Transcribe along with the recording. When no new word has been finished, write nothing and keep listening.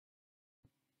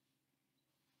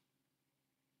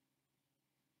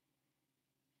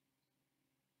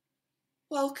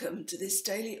Welcome to this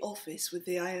daily office with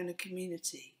the Iona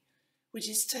Community, which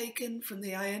is taken from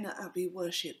the Iona Abbey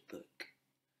Worship Book.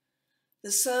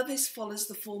 The service follows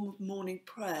the form of morning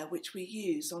prayer which we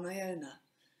use on Iona,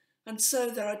 and so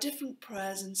there are different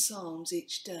prayers and psalms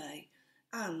each day,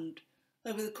 and,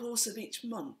 over the course of each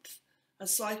month, a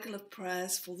cycle of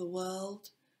prayers for the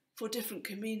world, for different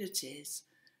communities,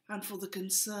 and for the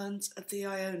concerns of the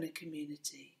Iona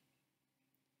community.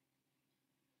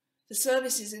 The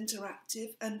service is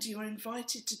interactive and you are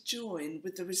invited to join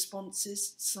with the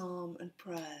responses, psalm and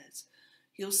prayers.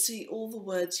 You'll see all the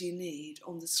words you need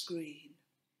on the screen.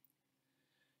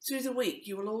 Through the week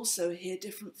you will also hear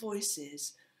different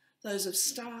voices, those of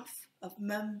staff, of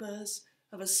members,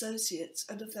 of associates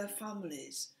and of their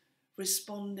families,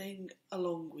 responding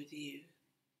along with you.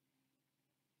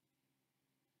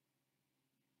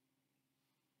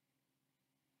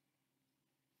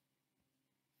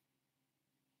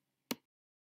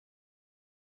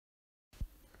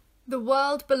 The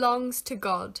world belongs to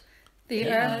God. The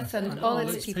earth and all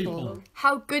its people.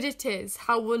 How good it is,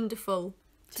 how wonderful.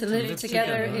 To live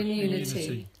together in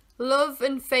unity. Love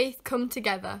and faith come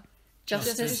together.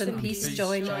 Justice and peace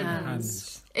join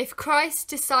hands. If Christ's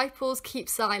disciples keep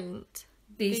silent,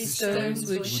 these stones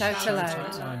would shout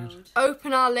aloud.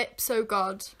 Open our lips, O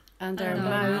God, and our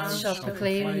mouths shall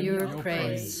proclaim your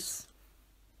praise.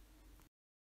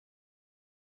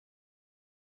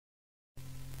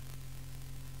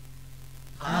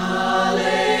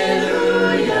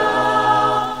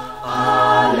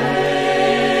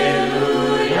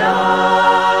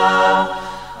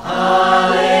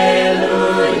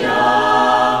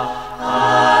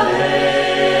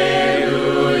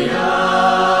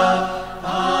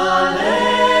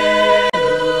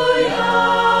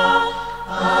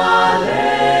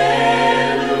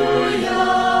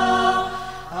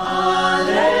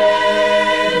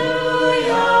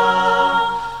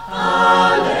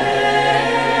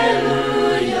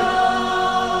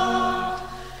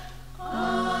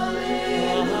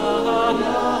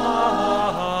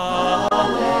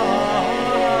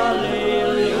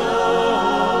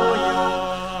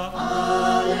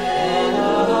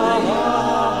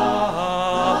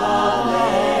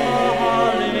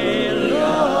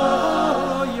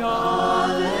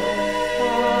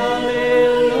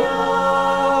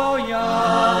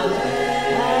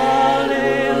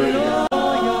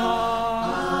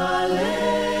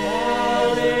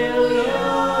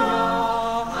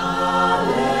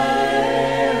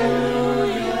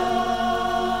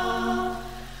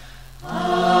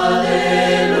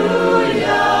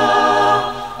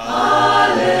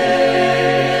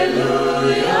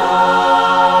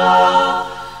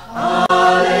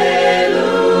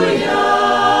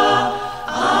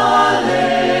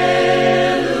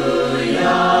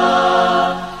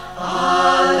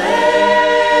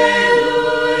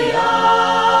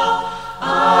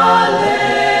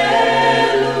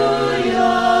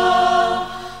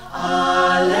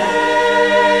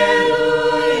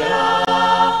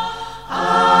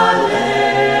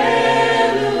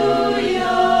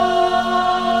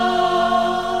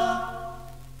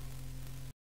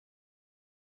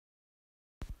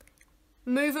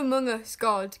 Move among us,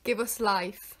 God, give us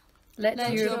life.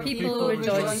 Let your people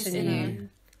rejoice in you.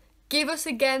 Give us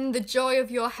again the joy of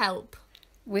your help.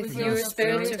 With your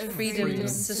spirit of freedom,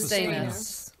 sustain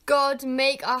us. God,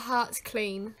 make our hearts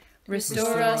clean.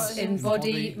 Restore us in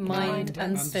body, mind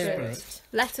and spirit.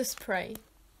 Let us pray.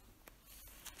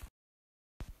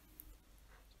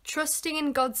 Trusting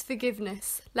in God's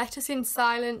forgiveness, let us in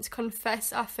silence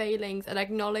confess our failings and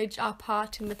acknowledge our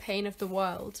part in the pain of the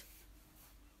world.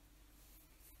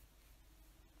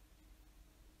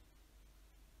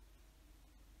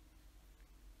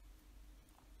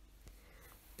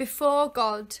 Before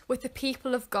God, with the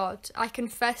people of God, I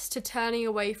confess to turning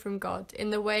away from God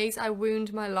in the ways I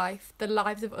wound my life, the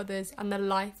lives of others, and the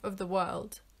life of the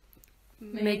world.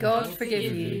 May God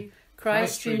forgive you,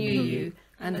 Christ renew you,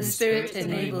 and the Spirit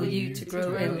enable you to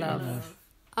grow in love.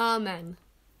 Amen.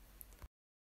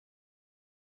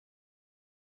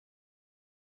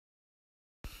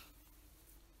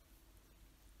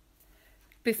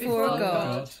 Before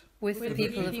God, with the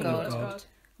people of God,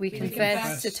 we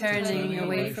confess to turning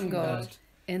away from God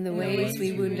in the ways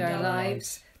we wound our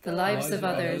lives, the lives of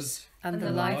others, and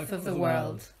the life of the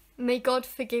world. May God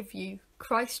forgive you,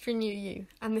 Christ renew you,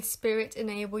 and the Spirit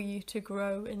enable you to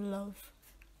grow in love.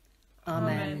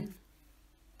 Amen.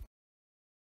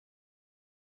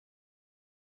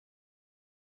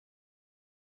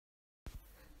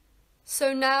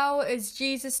 So now, as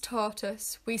Jesus taught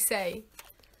us, we say,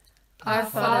 Our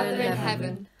Father in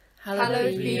heaven,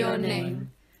 hallowed be your name.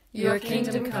 Your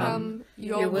kingdom come,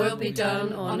 your will be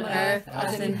done on earth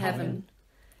as in heaven.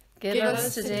 Give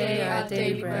us today our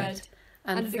daily bread,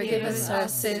 and forgive us our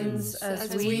sins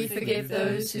as we forgive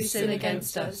those who sin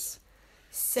against us.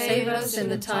 Save us in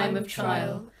the time of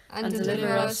trial, and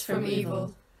deliver us from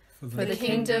evil. For the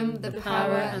kingdom, the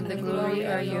power, and the glory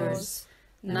are yours,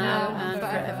 now and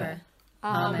forever.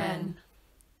 Amen.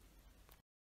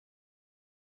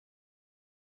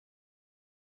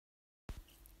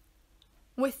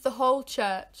 With the whole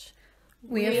Church,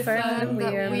 we affirm we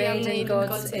are made in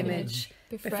God's image,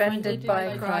 befriended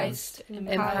by Christ,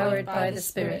 empowered by the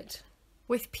Spirit.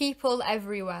 With people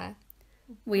everywhere,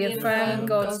 we affirm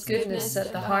God's goodness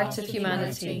at the heart of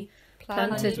humanity,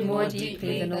 planted more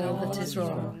deeply than all that is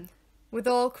wrong. With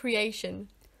all creation,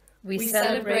 we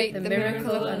celebrate the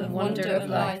miracle and wonder of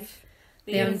life,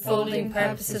 the unfolding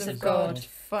purposes of God,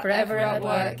 forever at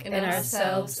work in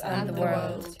ourselves and the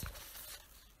world.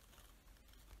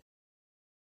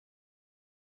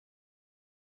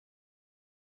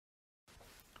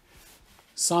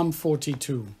 Psalm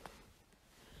 42.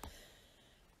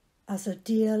 As a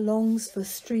deer longs for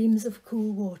streams of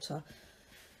cool water,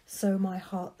 so my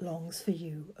heart longs for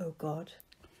you, O God.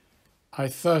 I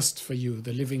thirst for you,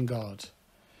 the living God.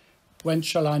 When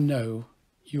shall I know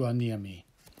you are near me?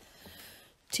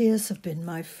 Tears have been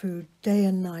my food day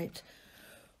and night,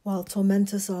 while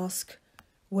tormentors ask,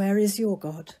 where is your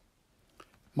God?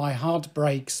 My heart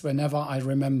breaks whenever I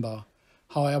remember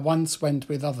how I once went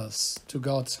with others to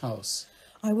God's house.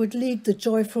 I would lead the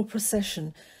joyful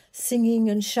procession, singing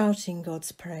and shouting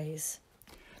God's praise.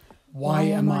 Why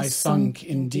am I sunk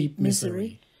in deep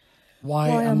misery? Why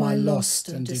am I lost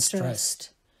and distressed?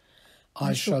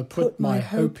 I shall put my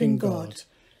hope in God,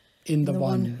 in the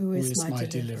one who is my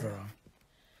deliverer.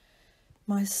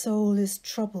 My soul is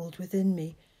troubled within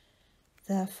me,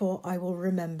 therefore I will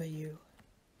remember you.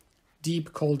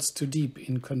 Deep calls to deep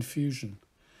in confusion,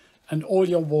 and all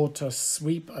your waters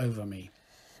sweep over me.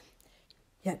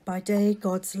 Yet by day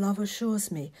God's love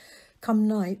assures me. Come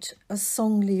night, a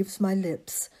song leaves my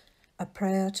lips, a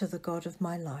prayer to the God of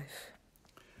my life.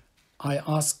 I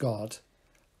ask God,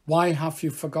 why have you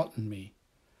forgotten me?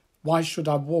 Why should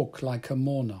I walk like a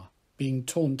mourner, being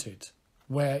taunted?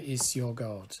 Where is your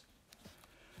God?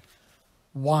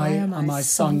 Why am I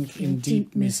sunk in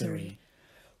deep misery?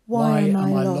 Why am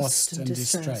I lost and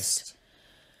distressed?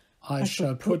 I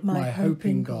shall put my hope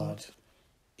in God,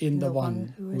 in the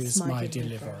one who is my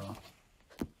deliverer.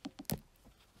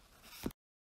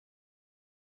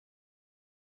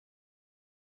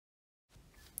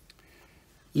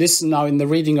 Listen now in the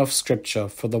reading of Scripture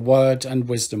for the word and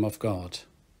wisdom of God.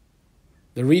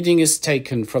 The reading is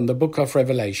taken from the book of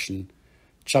Revelation,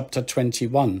 chapter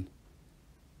 21,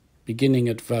 beginning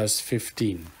at verse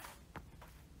 15.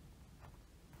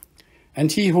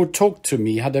 And he who talked to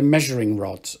me had a measuring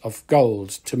rod of gold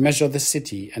to measure the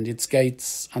city and its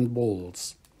gates and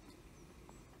walls.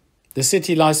 The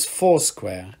city lies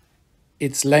foursquare,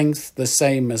 its length the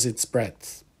same as its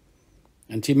breadth.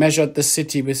 And he measured the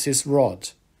city with his rod,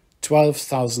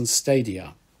 12,000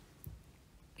 stadia.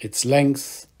 Its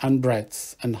length and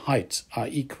breadth and height are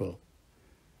equal.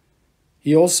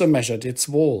 He also measured its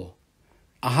wall,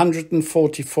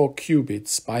 144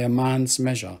 cubits by a man's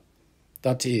measure,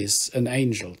 that is, an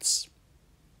angel's.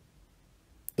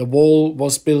 The wall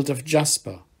was built of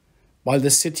jasper, while the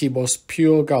city was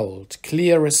pure gold,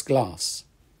 clear as glass.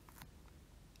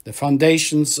 The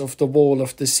foundations of the wall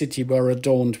of the city were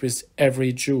adorned with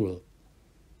every jewel.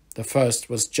 The first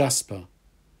was jasper,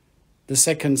 the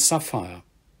second sapphire,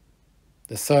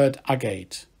 the third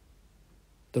agate,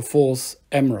 the fourth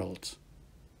emerald,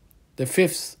 the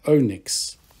fifth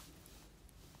onyx,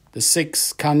 the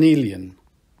sixth carnelian,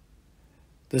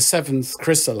 the seventh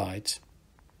chrysolite,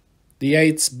 the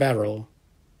eighth beryl,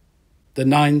 the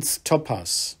ninth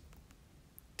topaz,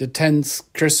 the 10th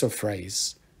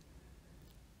chrysoprase,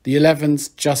 the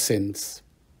 11th jacinth,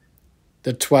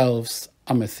 the 12th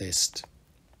amethyst.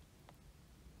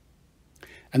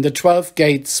 And the 12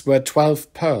 gates were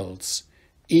 12 pearls,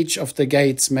 each of the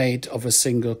gates made of a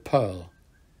single pearl.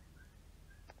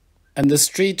 And the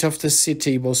street of the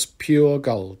city was pure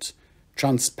gold,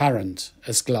 transparent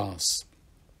as glass.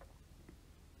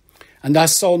 And I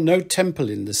saw no temple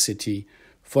in the city,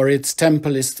 for its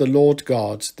temple is the Lord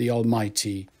God, the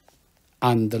Almighty,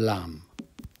 and the Lamb.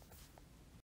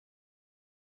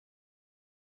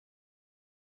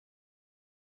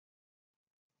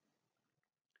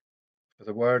 For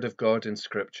the word of God in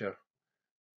Scripture,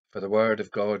 for the word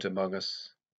of God among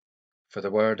us, for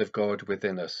the word of God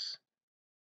within us.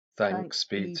 Thanks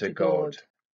be to God.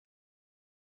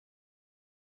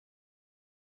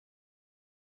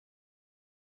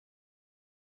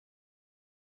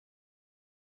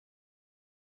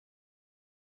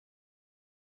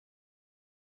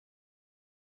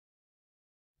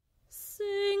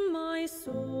 Sing, my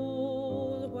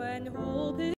soul, when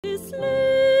hope is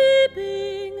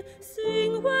sleeping.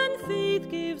 Sing when faith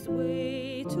gives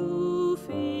way to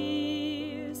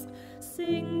fears.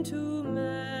 Sing to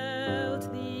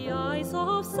melt the ice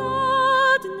of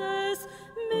sadness,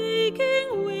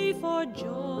 making way for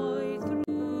joy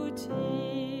through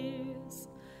tears.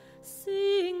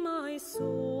 Sing, my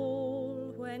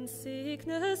soul, when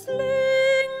sickness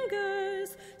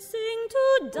lingers. Sing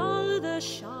to dull the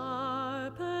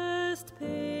sharpest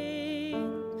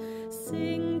pain.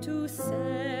 Sing to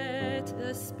set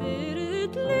the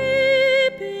spirit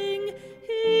leaping.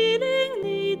 Healing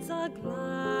needs a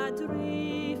glad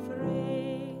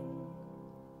refrain.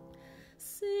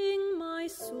 Sing, my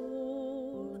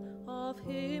soul, of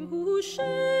him who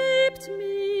shaped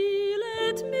me.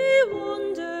 Let me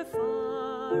wander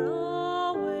far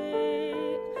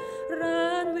away.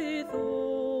 Ran with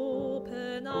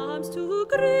open arms to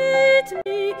greet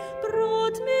me.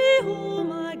 Brought me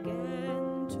home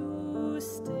again to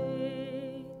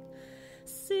stay.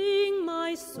 Sing,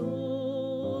 my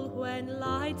soul, when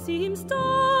light seems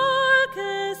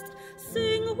darkest.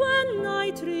 Sing when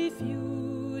night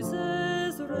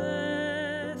refuses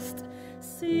rest.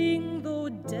 Sing though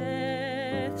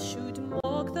death should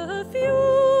mock the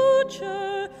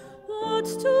future.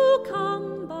 What's to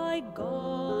come by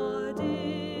God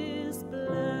is blessed.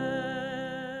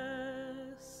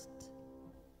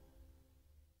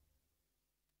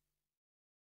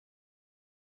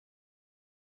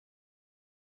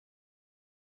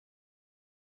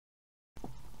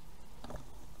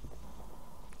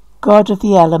 God of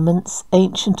the elements,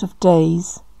 ancient of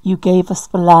days, you gave us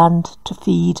the land to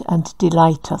feed and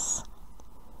delight us.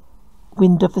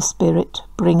 Wind of the Spirit,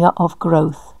 bringer of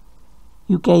growth,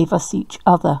 you gave us each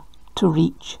other to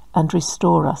reach and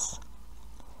restore us.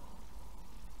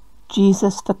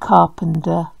 Jesus the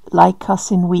carpenter, like us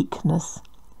in weakness,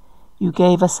 you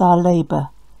gave us our labour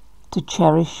to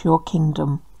cherish your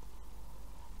kingdom.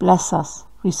 Bless us,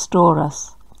 restore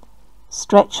us,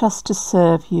 stretch us to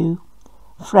serve you.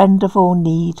 Friend of all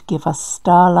need, give us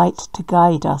starlight to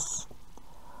guide us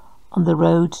on the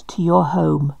road to your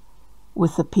home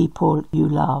with the people you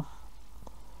love.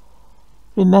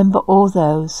 Remember all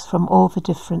those from all the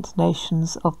different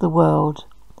nations of the world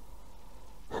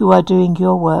who are doing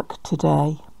your work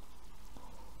today,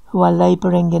 who are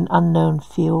labouring in unknown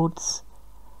fields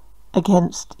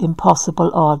against impossible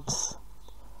odds,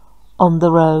 on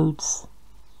the roads,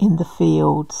 in the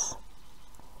fields,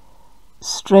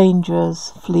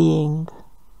 strangers fleeing,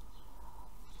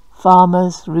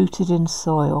 farmers rooted in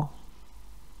soil,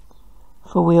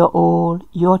 for we are all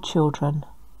your children,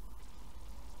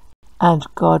 and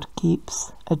God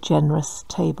keeps a generous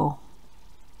table.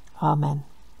 Amen.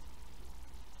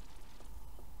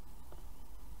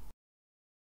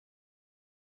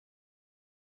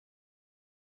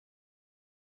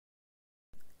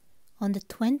 On the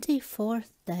 24th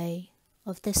day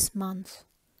of this month,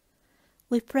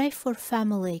 we pray for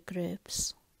family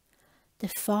groups, the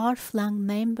far-flung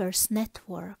members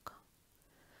network,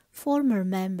 former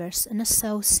members and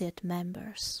associate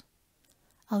members,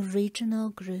 our regional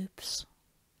groups.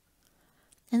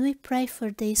 And we pray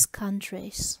for these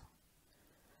countries: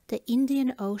 the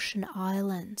Indian Ocean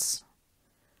Islands,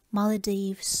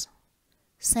 Maldives,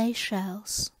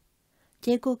 Seychelles,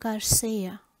 Diego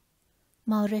Garcia,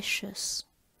 Mauritius,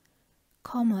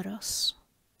 Comoros,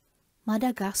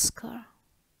 Madagascar,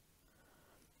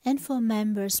 and for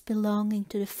members belonging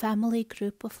to the family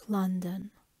group of London,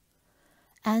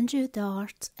 Andrew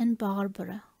Dart and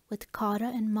Barbara with Cara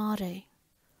and Mare,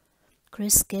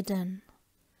 Chris Giddon,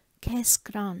 Kes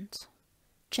Grant,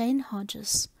 Jane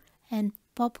Hodges and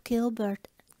Bob Gilbert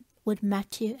with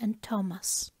Matthew and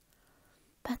Thomas,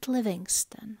 Pat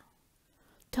Livingston,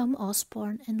 Tom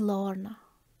Osborne and Lorna,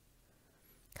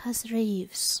 Kaz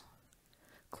Reeves,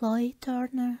 Chloe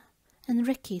Turner and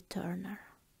Ricky Turner,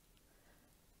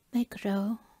 Meg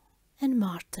Rowe and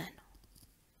Martin.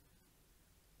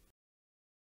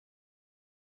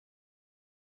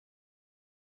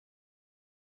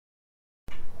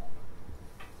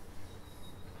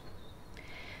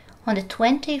 On the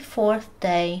 24th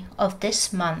day of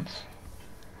this month,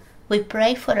 we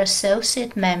pray for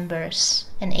associate members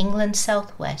in England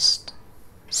Southwest,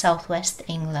 Southwest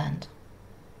England.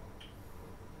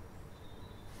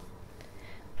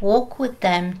 Walk with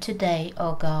them today,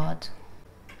 O God,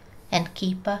 and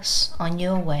keep us on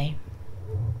your way.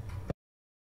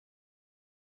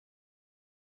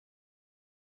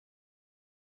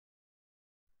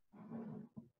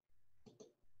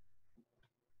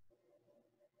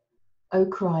 O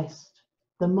Christ,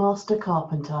 the Master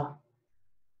Carpenter,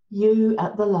 you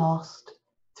at the last,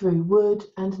 through wood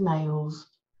and nails,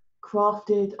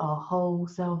 crafted our whole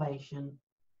salvation.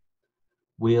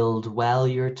 Wield well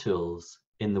your tools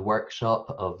in the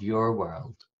workshop of your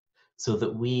world, so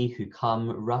that we who come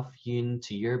rough-hewn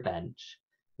to your bench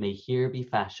may here be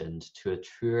fashioned to a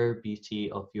truer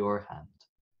beauty of your hand.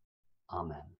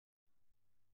 Amen.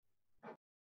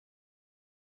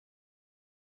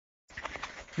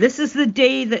 This is the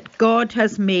day that God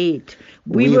has made.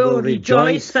 We will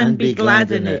rejoice and be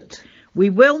glad in it. We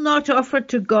will not offer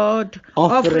to God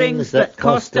offerings that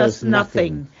cost us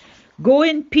nothing. Go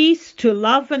in peace to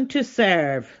love and to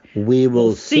serve. We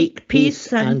will seek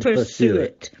peace and pursue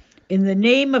it. In the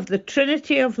name of the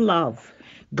Trinity of love,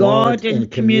 God in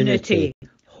community,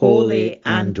 holy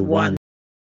and one.